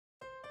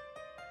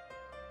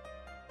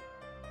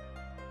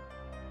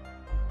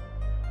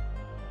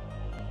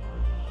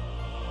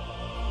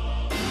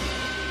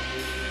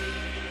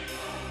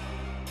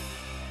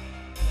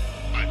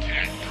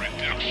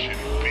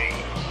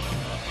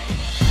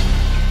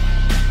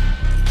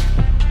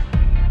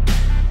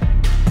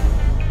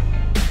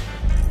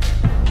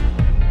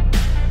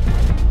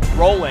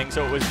rolling,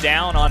 so it was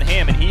down on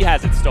him, and he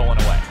has it stolen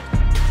away.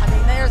 I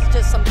mean, there's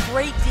just some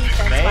great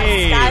defense by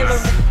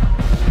Skylar.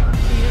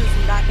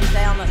 Peters knocking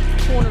down a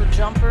corner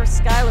jumper.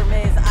 Skylar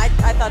Mays, I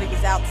thought he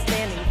was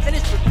outstanding. He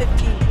finished with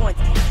 15 points.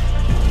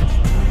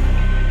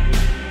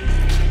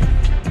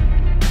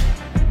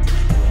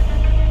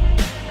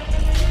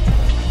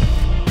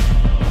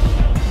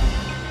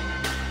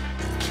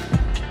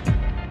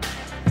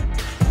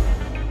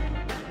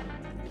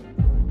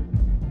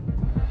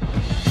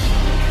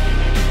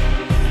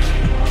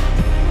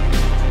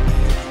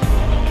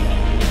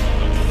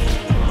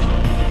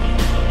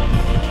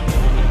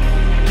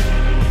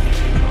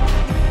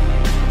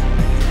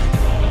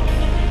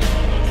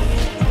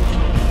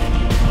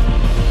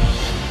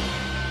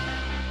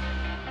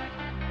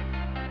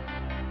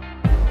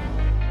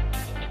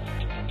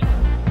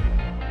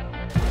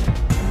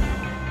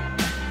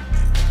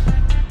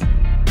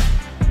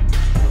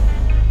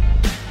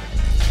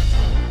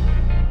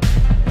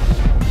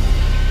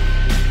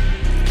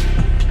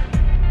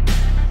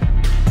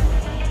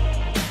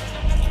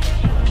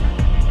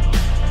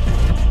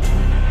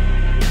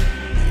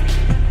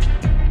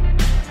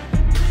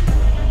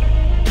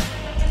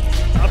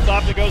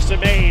 It goes to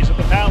Mays at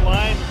the foul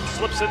line,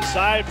 slips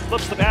inside,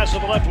 flips the pass to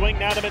the left wing,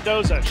 now to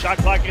Mendoza. Shot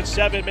clock at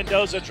 7,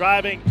 Mendoza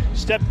driving,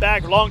 step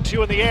back, long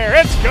 2 in the air,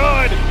 it's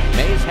good!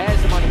 Mays has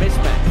him on a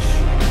mismatch.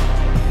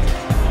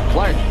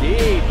 Clark,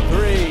 deep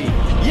 3,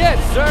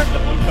 yes sir! The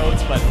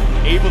Bluecoats, but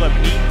able to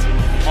meet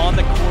on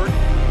the court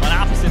on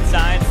opposite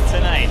sides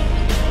tonight.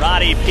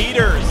 Roddy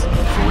Peters.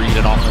 Reed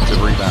an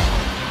offensive rebound.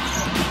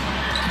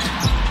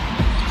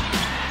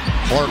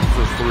 Clark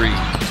for 3,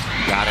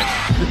 got it.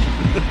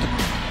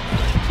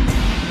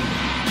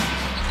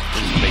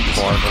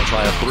 Clark will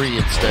try a 3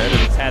 instead.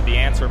 He's had the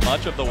answer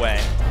much of the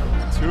way.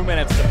 2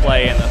 minutes to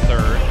play in the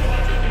third.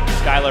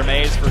 Skylar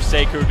Mays for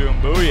Sekou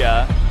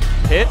Doumbouya.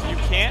 Pitt, you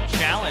can't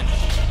challenge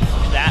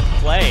that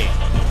play.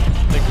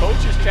 The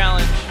coach's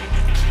challenge.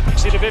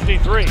 60 to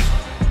 53.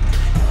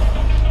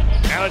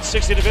 Now it's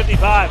 60 to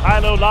 55.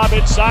 High-low lob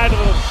inside of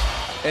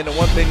the... And the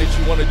one thing that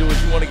you want to do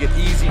is you want to get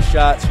easy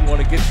shots. You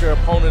want to get your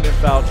opponent in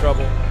foul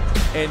trouble.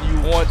 And you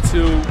want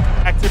to...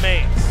 Back to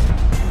Mays.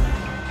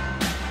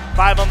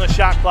 5 on the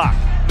shot clock.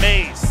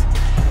 Mays,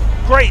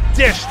 great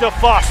dish to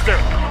Foster.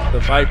 The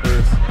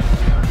Vipers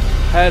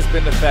has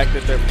been the fact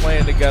that they're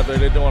playing together.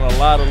 They're doing a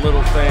lot of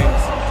little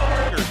things.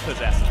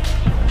 Possessed.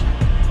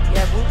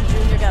 Yeah, Wooten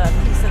Jr. got a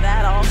piece of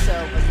that also,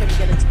 but couldn't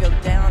get it to go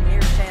down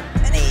here.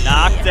 Champagny.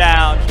 Knocked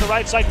down. The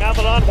right side,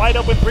 Maldon, wide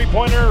open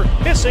three-pointer,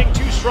 missing,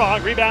 too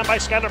strong. Rebound by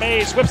Skylar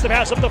Mays, whips the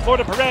pass up the floor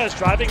to Perez,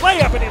 driving,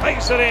 layup, and he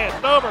lays it in.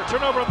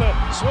 Turnover of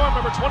the Swarm,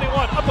 number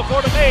 21, up the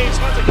floor to Mays,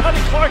 finds a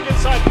cutting Clark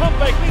inside, pump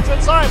fake, leads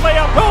inside,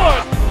 layup,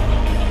 good!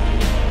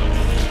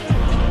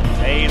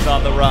 Mays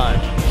on the run,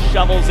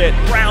 shovels it,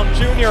 Brown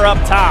Jr. up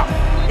top.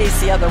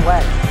 He's the other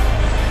way.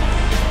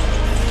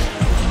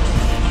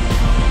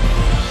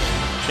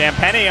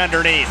 Champagny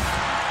underneath.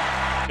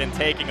 Been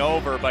taking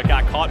over, but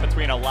got caught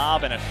between a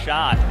lob and a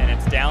shot, and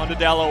it's down to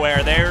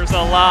Delaware. There's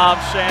a lob,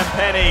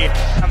 Champagny.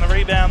 On the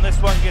rebound,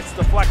 this one gets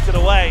deflected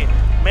away.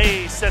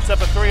 Mays sets up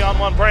a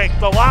 3-on-1 break.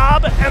 The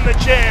lob and the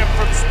jam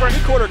from Springer.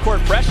 Three-quarter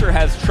court pressure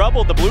has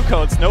troubled the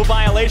Bluecoats. No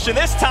violation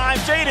this time.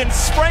 Jaden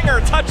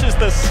Springer touches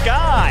the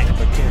sky.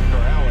 But can't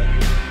corral it.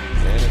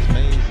 And it's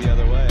Mays the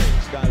other way.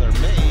 Skylar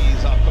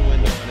Mays off the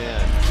window and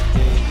in.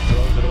 King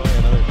throws it away.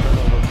 Another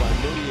turnover by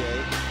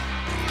Moutier.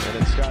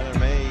 And it's Skylar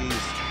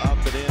Mays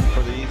up and in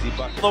for the easy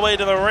bucket. All the way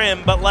to the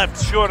rim, but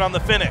left short on the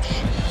finish.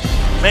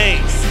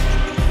 Mays,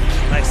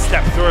 nice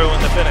step through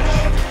in the finish.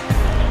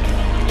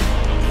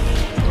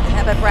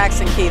 How about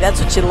Braxton Key? That's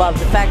what you love,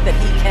 the fact that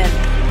he can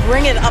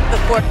bring it up the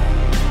court.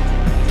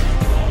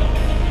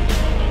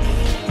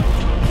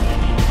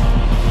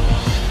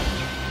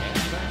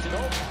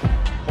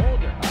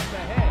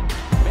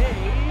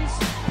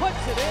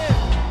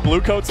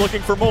 Bluecoats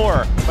looking for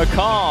more.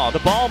 McCaw, the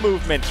ball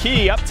movement,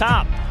 Key up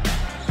top.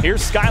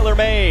 Here's Skylar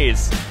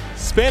Mays,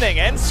 spinning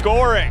and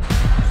scoring.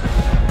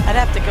 I'd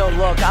have to go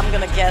look. I'm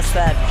going to guess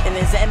that in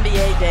his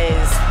NBA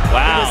days,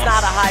 wow, it was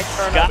not a high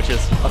turnover. Which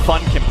is a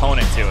fun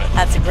component to it.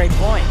 That's a great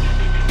point.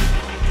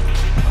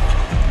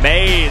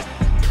 Mays.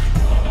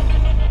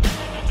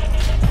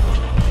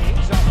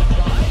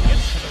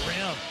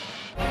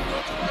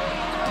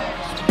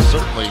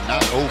 Certainly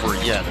not over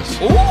yet. That's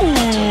a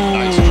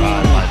nice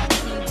drive by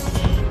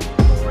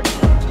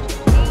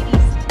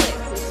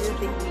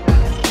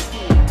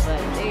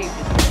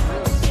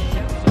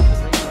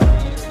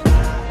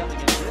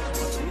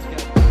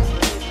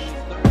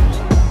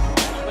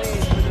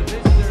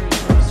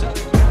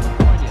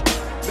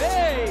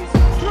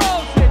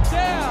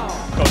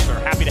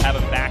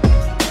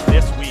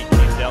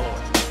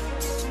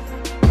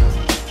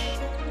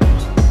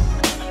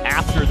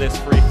this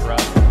free throw.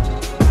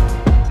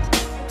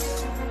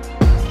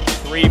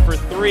 3 for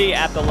 3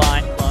 at the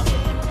line.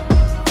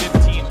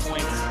 15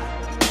 points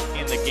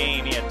in the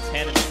game. He had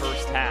 10 in the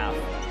first half.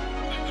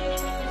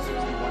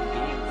 61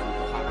 games with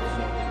the Hawks in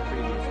the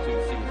previous 2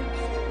 seasons.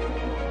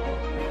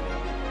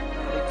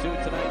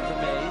 22 tonight for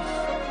Mays.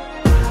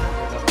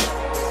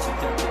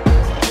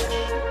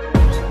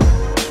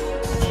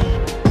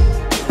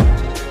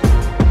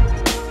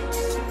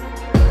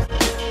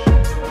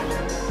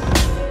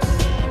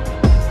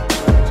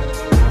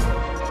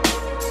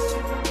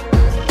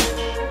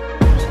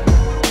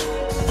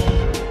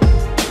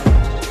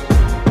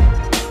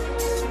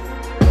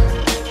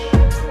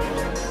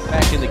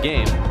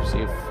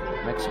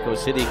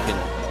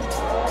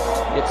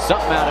 Get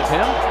something out of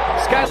him.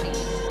 Skylar.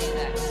 Which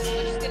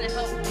is going to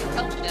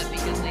help them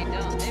because they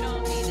don't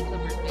need the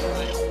Clippers big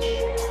fight.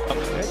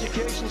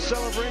 Education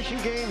celebration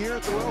game here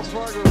at the Wells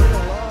Fargo Arena.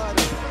 A lot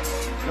of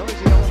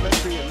noisy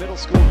elementary and middle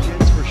school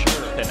kids for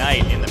sure.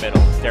 Tonight in the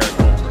middle, Derek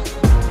Culver.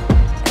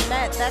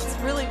 And that's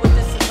really what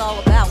this is all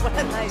about. What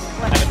a nice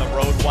play. Having the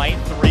road white,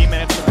 3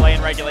 minutes to play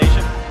in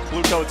regulation.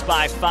 Blue Coats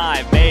by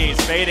 5. Mays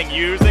fading,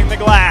 using the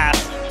glass.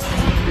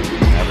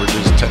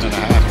 Averages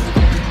 10.5.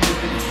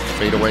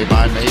 Fade away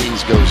by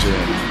Mays goes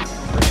in.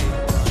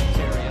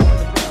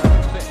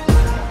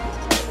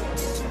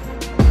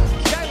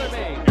 Skylar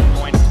Mays. 2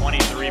 points,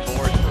 23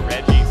 boards for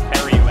Reggie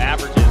Perry, who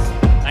averages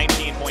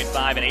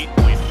 19.5 and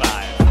 8.5.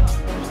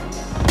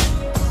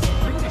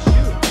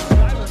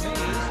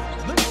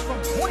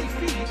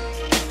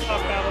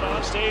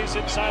 Mamanon stays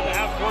inside the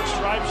half-court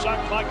stripe.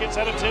 Shot clock gets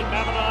out of 10.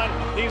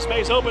 Mamanon leaves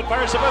Mays open,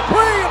 fires up a three,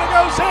 and it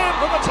goes in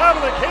from the top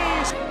of the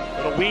keys.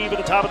 Little weave at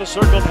the top of the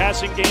circle.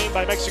 Passing game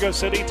by Mexico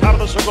City. Top of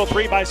the circle,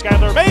 3 by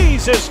Skylar.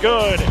 Mays is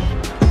good.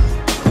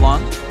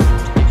 Klung,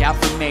 kick out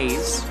for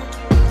Mays.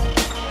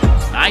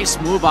 Nice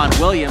move on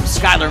Williams.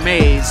 Skylar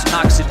Mays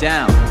knocks it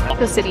down.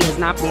 Mexico City has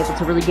not been able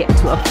to really get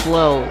into a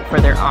flow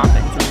for their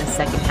offense in the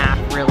second half,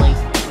 really.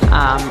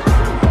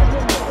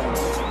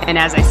 And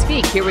as I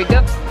speak, here we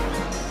go.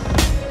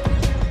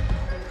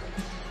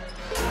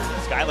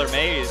 Skylar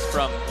Mays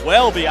from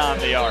well beyond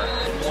the arc.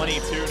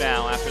 22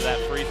 now after that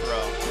free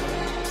throw.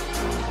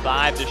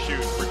 5 to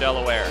shoot for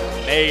Delaware.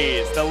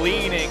 Mays, the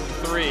leaning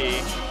 3.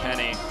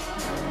 Penny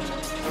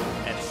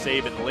and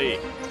Saban Lee.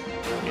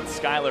 It's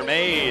Skylar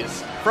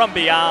Mays from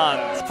beyond.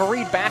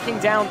 Fareed backing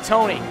down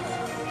Tony.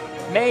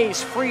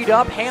 Mays freed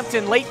up.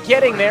 Hampton late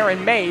getting there,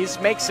 and Mays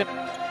makes him.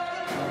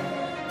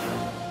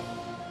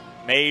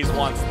 Mays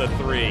wants the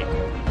 3.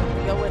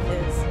 Go with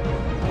his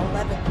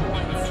 11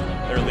 points.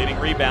 Their leading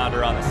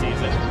rebounder on the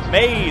season.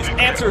 Mays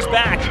answers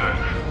back.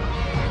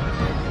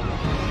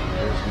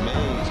 There's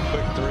Mays.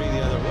 Quick 3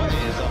 the other way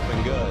is up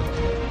and good.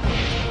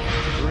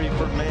 3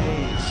 for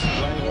Mays.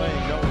 Right away,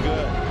 no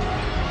good.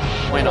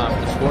 Went off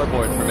the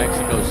scoreboard for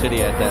Mexico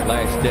City at that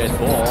last dead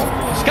ball.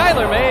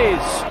 Skylar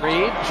Mays.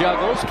 Reed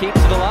juggles, keeps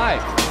it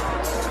alive.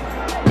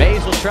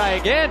 Mays will try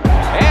again,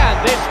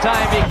 and this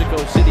time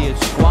Mexico City has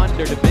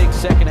squandered a big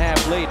second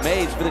half lead.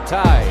 Mays for the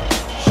tie.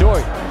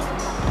 Short.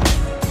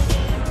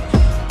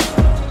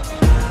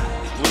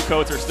 Blue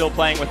Coats are still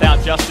playing without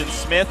Justin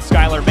Smith.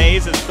 Skylar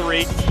Mays is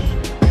 3. Mays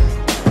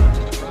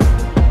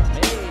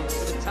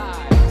for the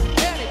tie,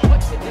 and he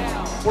puts it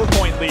down.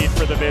 4-point lead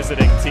for the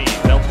visiting team.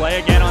 They'll play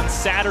again on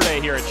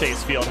Saturday here at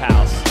Chase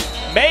Fieldhouse.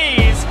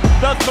 Mays,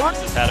 the third,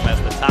 has had him as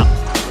the top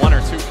 1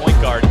 or 2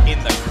 point guard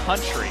in the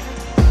country.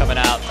 Coming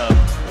out of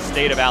the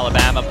state of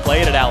Alabama,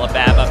 played at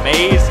Alabama.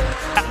 Mays.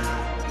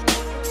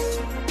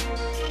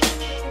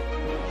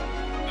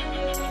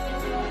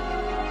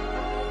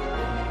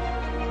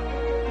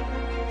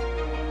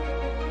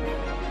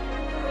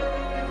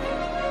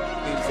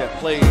 Teams that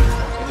played in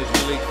the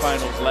G League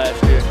Finals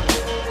last year.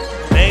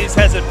 Mays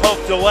has it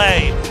poked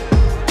away.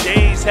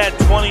 Mays had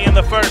 20 in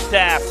the first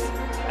half.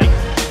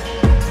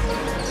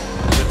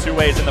 The 2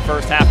 ways in the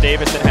first half.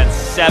 Davison had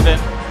 7.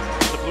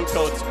 The Blue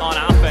Coats on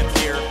offense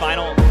here.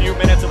 Final few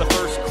minutes of the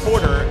first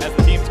quarter as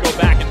the teams go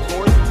back and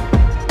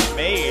forth.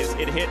 Mays,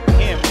 it hit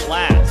him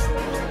last.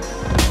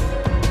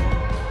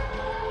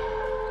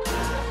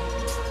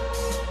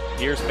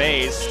 Here's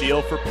Mays,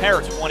 steal for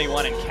Parrott,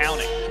 21 and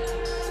counting.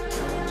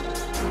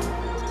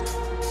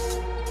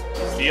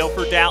 Steal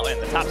for Dalton,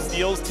 the top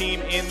steals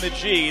team in the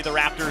G. The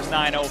Raptors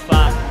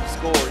 905.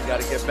 Score, you got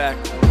to get back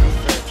on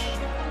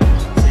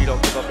defense so you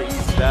don't give up an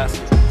easy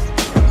basket.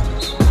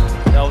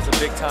 That was a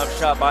big-time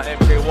shot by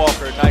MJ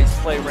Walker. Nice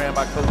play ran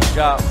by Coach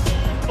Job.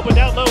 Open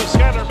down low,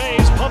 Skylar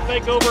Mays, pump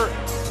fake over.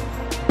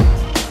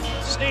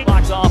 Sneak.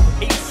 Blocks off,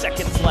 8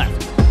 seconds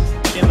left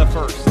in the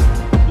first.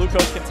 Blue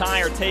Coats can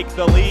tie or take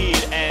the lead,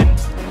 and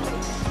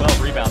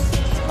 12 rebounds, a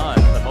ton,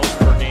 the most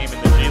per game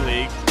in the G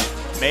League.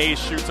 Mays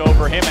shoots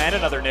over him and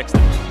another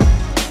Nixon.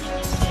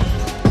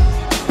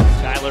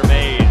 Skylar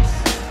Mays,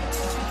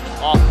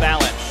 off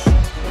balance.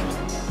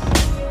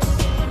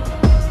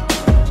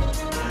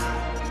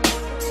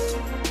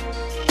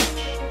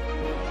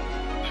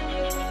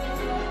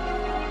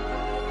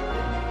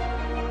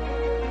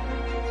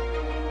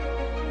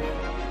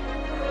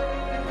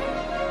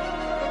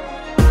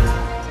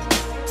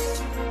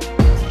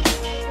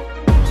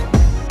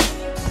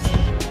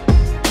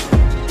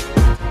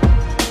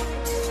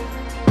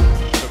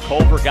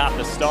 Culver got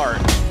the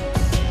start.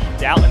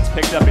 Dalton's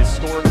picked up his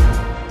score.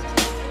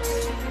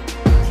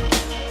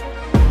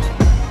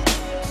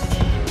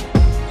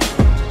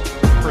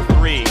 For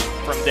 3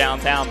 from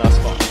downtown thus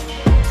far.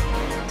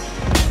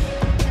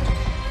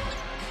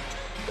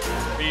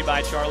 3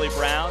 by Charlie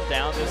Brown,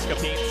 down to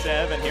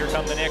Skapintsev, and here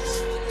come the Knicks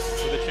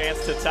with a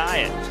chance to tie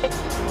it.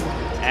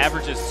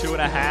 Averages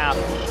 2.5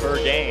 per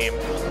game.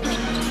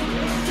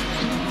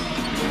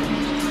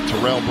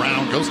 Terrell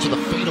Brown goes to the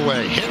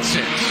fadeaway, hits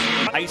it.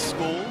 High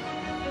school,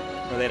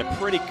 where they had a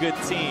pretty good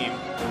team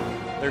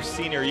their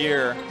senior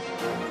year.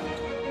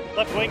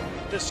 Left wing,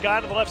 this guy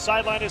to the left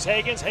sideline is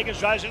Higgins. Higgins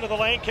drives into the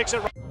lane, kicks it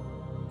right.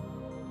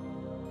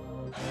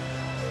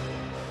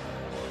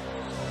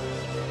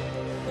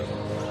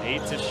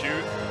 8 to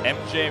shoot,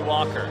 MJ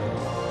Walker.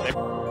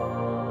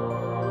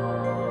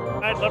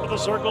 Left of the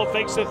circle,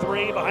 fakes the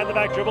three, behind the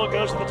back dribble,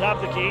 goes to the top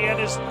of the key, and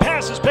his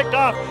pass is picked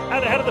off.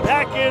 Out ahead of the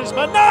pack is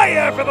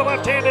Minaya for the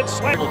left-handed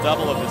slam.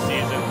 Double of the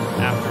season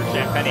after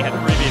Champagny had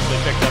previously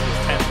picked up his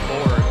 10th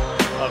board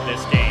of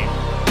this game.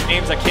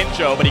 James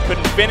Akinjo, but he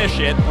couldn't finish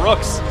it.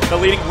 Brooks, the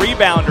leading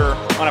rebounder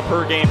on a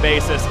per-game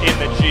basis in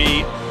the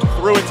G,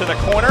 threw it to the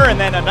corner, and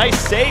then a nice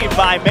save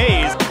by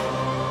Mays.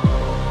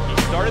 He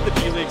started the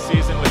G League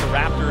season with the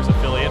Raptors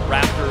affiliate,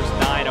 Raptors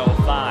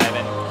 905,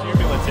 and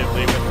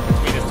cumulatively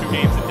between his 2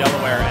 games in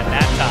Delaware and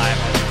that time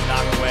as he's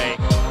knocked away.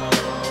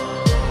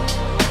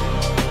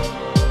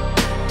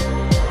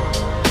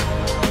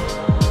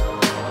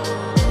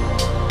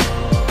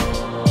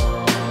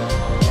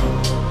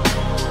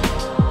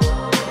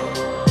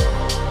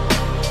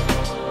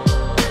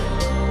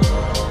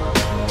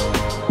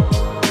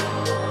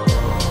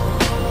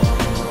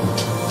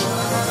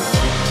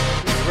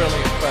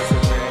 Really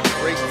impressive, man.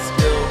 Great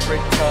skill,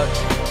 great touch.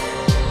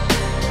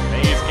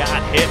 Mays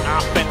got hit,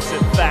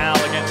 offensive foul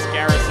against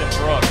Garrison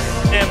Brooks.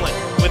 Hamlin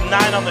with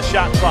 9 on the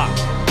shot clock.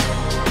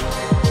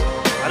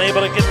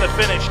 Unable to get the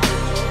finish.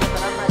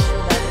 But I'm not sure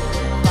that is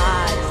 5.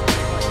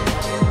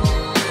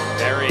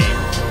 Very.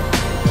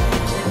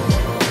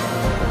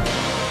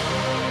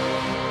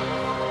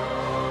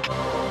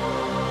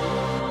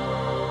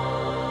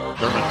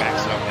 Thurman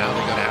backs it up now.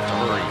 They're going to have to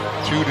hurry.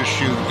 2 to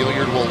shoot.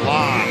 Gilliard will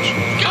launch.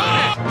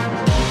 Got it!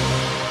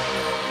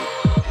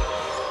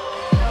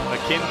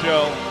 Akinjo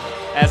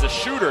as a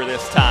shooter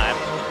this time.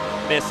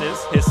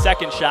 Misses his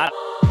second shot.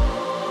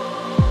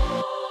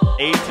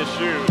 8 to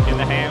shoot in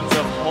the hands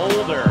of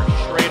Holder.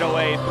 Straight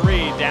away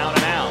 3, down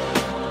and out.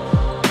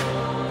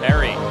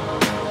 Perry.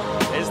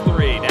 His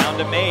 3, down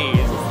to Mays.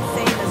 It's the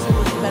same as who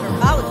was the better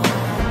college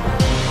player.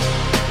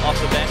 Off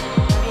the bench.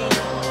 I mean,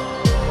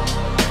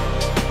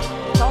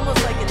 it's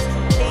almost like it's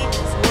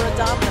contagious. We're a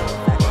domino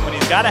effect. When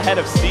he's got a head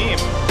of steam,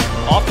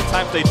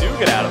 oftentimes they do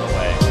get out of the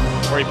way,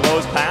 or he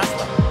blows past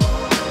them.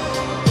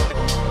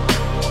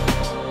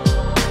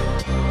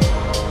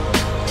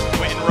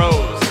 Quentin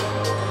Rose,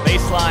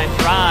 baseline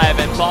drive,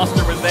 and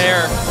Foster was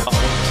there.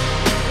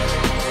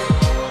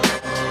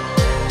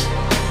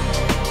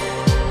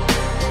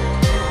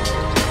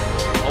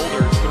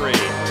 Holder's 3,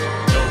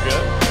 no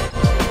good.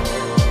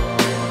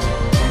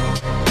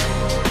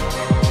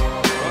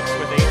 Brooks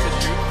with 8 to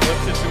shoot,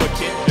 flips it to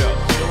Akinjo,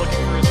 still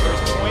looking for his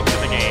first points in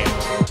the game.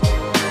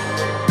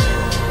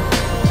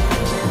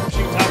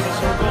 Shooting top of the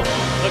circle,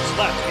 looks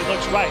left, he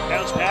looks right,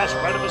 bounce pass,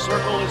 right of the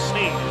circle is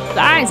Sneed.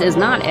 Size is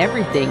not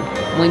everything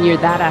when you're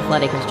that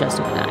athletic as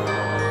Justin Knight.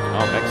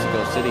 Oh,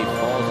 Mexico City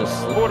falls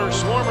asleep. Quarter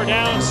Swarmer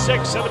down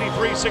 6,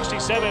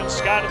 73-67.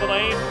 Scott to the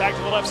lane, back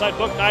to the left side.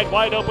 Book Knight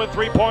wide open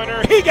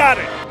 3-pointer. He got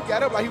it. He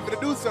got up like he was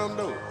gonna do something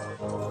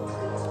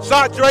though.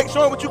 Shot Drake,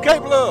 show him what you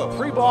capable of.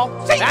 Free ball.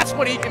 That's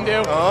what he can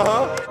do.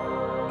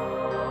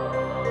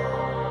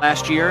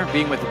 Last year,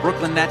 being with the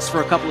Brooklyn Nets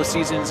for a couple of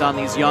seasons on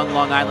these young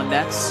Long Island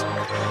Nets.